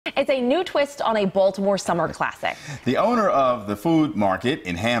It's a new twist on a Baltimore summer classic. The owner of the food market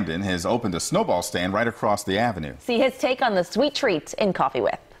in Hampden has opened a Snowball stand right across the avenue. See his take on the sweet treat in Coffee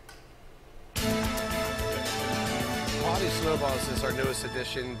With. Snowballs is our newest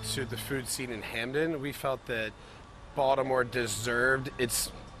addition to the food scene in Hampden. We felt that Baltimore deserved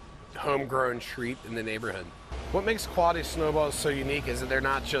its homegrown treat in the neighborhood. What makes quality snowballs so unique is that they're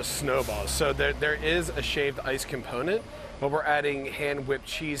not just snowballs. So there is a shaved ice component, but we're adding hand-whipped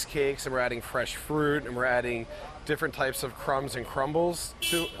cheesecakes, and we're adding fresh fruit, and we're adding different types of crumbs and crumbles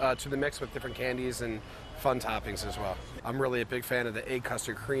to the mix with different candies and fun toppings as well. I'm really a big fan of the egg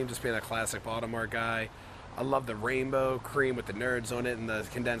custard cream, just being a classic Baltimore guy. I love the rainbow cream with the nerds on it, and the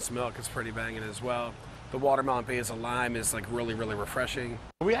condensed milk is pretty banging as well. The watermelon basil lime is like really refreshing.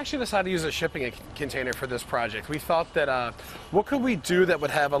 We actually decided to use a shipping container for this project. We thought that what could we do that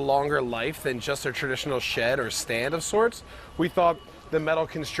would have a longer life than just a traditional shed or stand of sorts. We thought the metal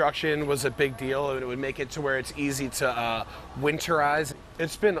construction was a big deal, and it would make it to where it's easy to winterize.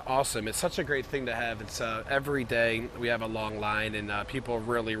 It's been awesome. It's such a great thing to have. It's every day we have a long line, and people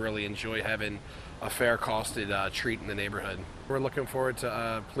really enjoy having a fair costed treat in the neighborhood. We're looking forward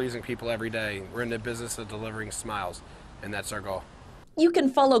to pleasing people every day. We're in the business of delivering smiles, and that's our goal. You can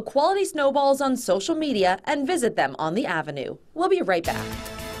follow Quality Snowballs on social media and visit them on the Avenue. We'll be right back.